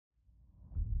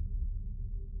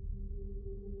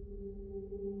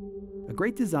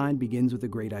great design begins with a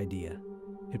great idea.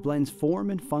 It blends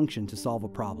form and function to solve a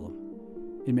problem.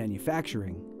 In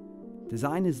manufacturing,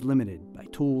 design is limited by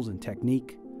tools and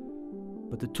technique,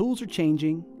 but the tools are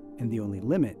changing, and the only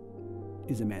limit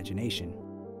is imagination.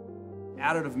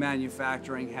 Additive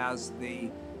manufacturing has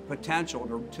the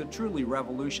potential to truly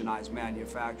revolutionize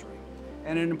manufacturing.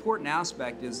 And an important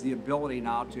aspect is the ability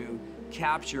now to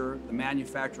capture the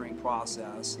manufacturing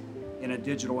process in a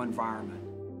digital environment.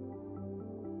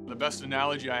 The best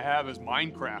analogy I have is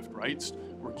Minecraft, right?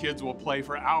 Where kids will play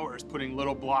for hours putting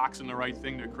little blocks in the right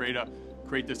thing to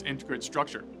create this intricate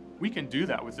structure. We can do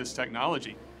that with this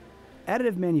technology.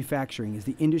 Additive manufacturing is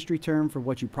the industry term for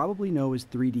what you probably know as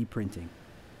 3D printing,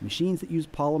 machines that use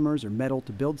polymers or metal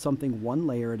to build something one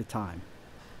layer at a time.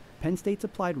 Penn State's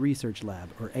Applied Research Lab,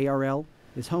 or ARL,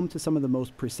 is home to some of the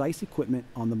most precise equipment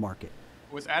on the market.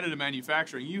 With additive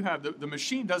manufacturing, you have the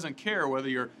machine doesn't care whether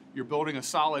you're building a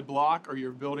solid block or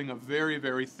you're building a very,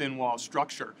 very thin wall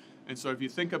structure. And so if you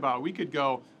think about it, we could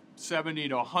go 70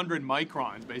 to 100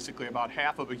 microns, basically about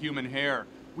half of a human hair.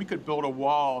 We could build a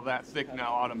wall that thick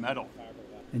now out of metal.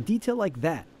 And detail like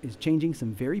that is changing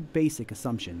some very basic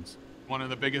assumptions. One of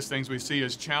the biggest things we see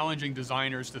is challenging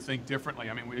designers to think differently.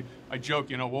 I mean, I joke,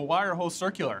 well, why are holes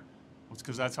circular? Well, it's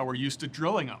because that's how we're used to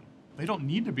drilling them. They don't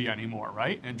need to be anymore,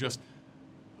 right? And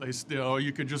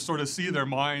you can just sort of see their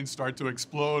minds start to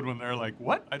explode when they're like,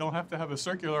 what? I don't have to have a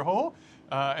circular hole?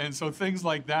 And so things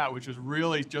like that, which is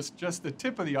really just the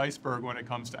tip of the iceberg when it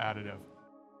comes to additive.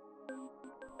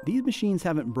 These machines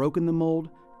haven't broken the mold,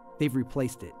 they've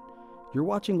replaced it. You're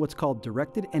watching what's called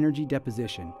directed energy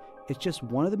deposition. It's just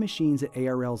one of the machines at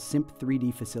ARL's SIMP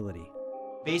 3D facility.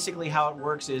 Basically how it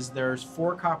works is there's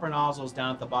 4 copper nozzles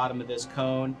down at the bottom of this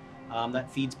cone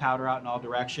that feeds powder out in all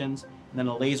directions. And then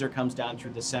a laser comes down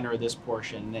through the center of this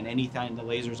portion. And then anytime the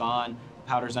laser's on, the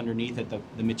powder's underneath it,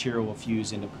 the material will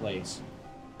fuse into place.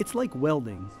 It's like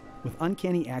welding, with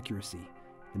uncanny accuracy.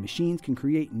 The machines can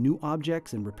create new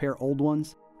objects and repair old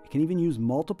ones. It can even use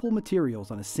multiple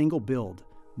materials on a single build,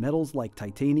 metals like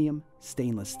titanium,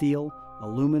 stainless steel,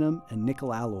 aluminum, and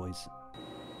nickel alloys.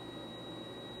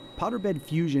 Powder bed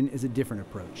fusion is a different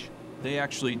approach. They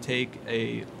actually take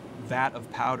a vat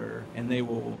of powder and they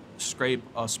will scrape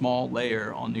a small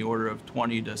layer on the order of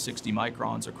 20 to 60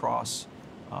 microns across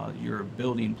your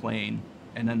building plane,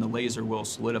 and then the laser will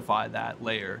solidify that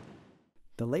layer.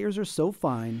 The layers are so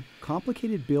fine,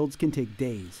 complicated builds can take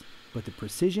days, but the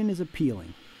precision is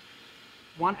appealing.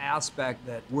 One aspect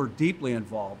that we're deeply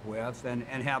involved with, and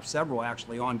have several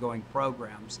actually ongoing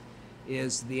programs,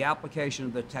 is the application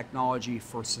of the technology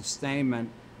for sustainment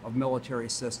of military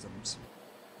systems.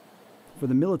 For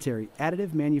the military,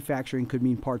 additive manufacturing could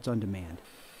mean parts on demand,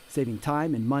 saving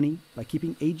time and money by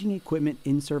keeping aging equipment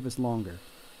in service longer.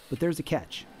 But there's a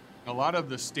catch. A lot of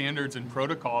the standards and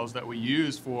protocols that we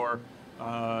use for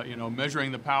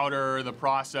measuring the powder, the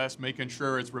process, making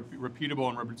sure it's repeatable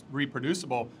and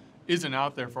reproducible isn't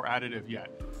out there for additive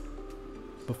yet.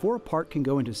 Before a part can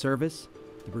go into service,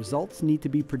 the results need to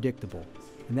be predictable,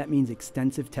 and that means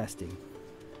extensive testing.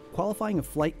 Qualifying a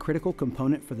flight-critical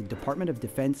component for the Department of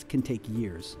Defense can take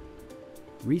years.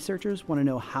 Researchers want to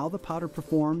know how the powder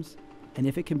performs and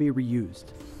if it can be reused.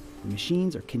 The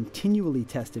machines are continually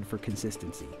tested for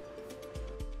consistency.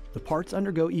 The parts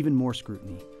undergo even more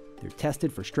scrutiny. They're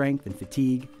tested for strength and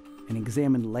fatigue and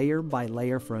examined layer by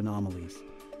layer for anomalies.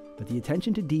 But the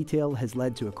attention to detail has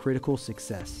led to a critical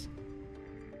success.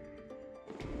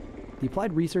 The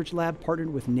Applied Research Lab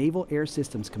partnered with Naval Air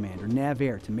Systems Command, or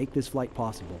NAVAIR, to make this flight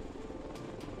possible.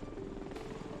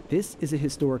 This is a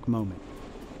historic moment.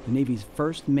 The Navy's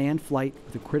first manned flight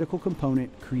with a critical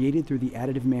component created through the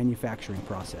additive manufacturing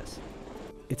process.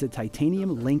 It's a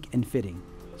titanium link and fitting,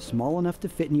 small enough to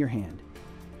fit in your hand.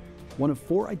 One of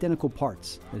 4 identical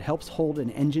parts that helps hold an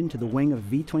engine to the wing of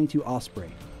V-22 Osprey.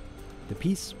 The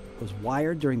piece was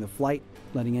wired during the flight,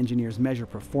 letting engineers measure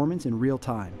performance in real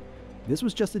time. This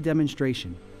was just a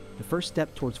demonstration, the first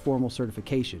step towards formal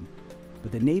certification,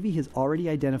 but the Navy has already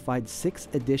identified 6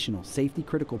 additional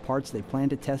safety-critical parts they plan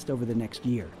to test over the next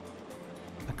year.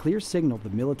 A clear signal the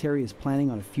military is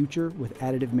planning on a future with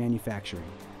additive manufacturing.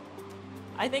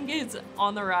 I think it's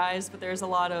on the rise, but there's a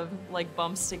lot of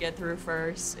bumps to get through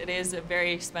first. It is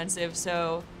very expensive,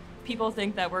 so people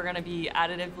think that we're going to be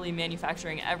additively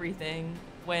manufacturing everything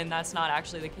when that's not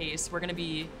actually the case. We're going to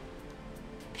be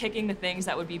picking the things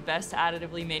that would be best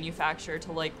additively manufactured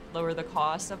to lower the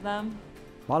cost of them.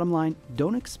 Bottom line,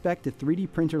 don't expect a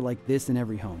 3D printer like this in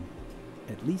every home.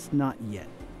 At least not yet.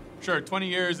 Sure, 20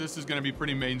 years, this is going to be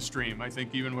pretty mainstream. I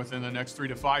think even within the next 3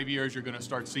 to 5 years, you're going to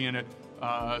start seeing it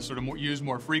used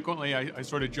more frequently. I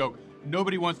sort of joke,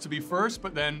 nobody wants to be first,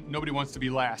 but then nobody wants to be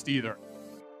last either.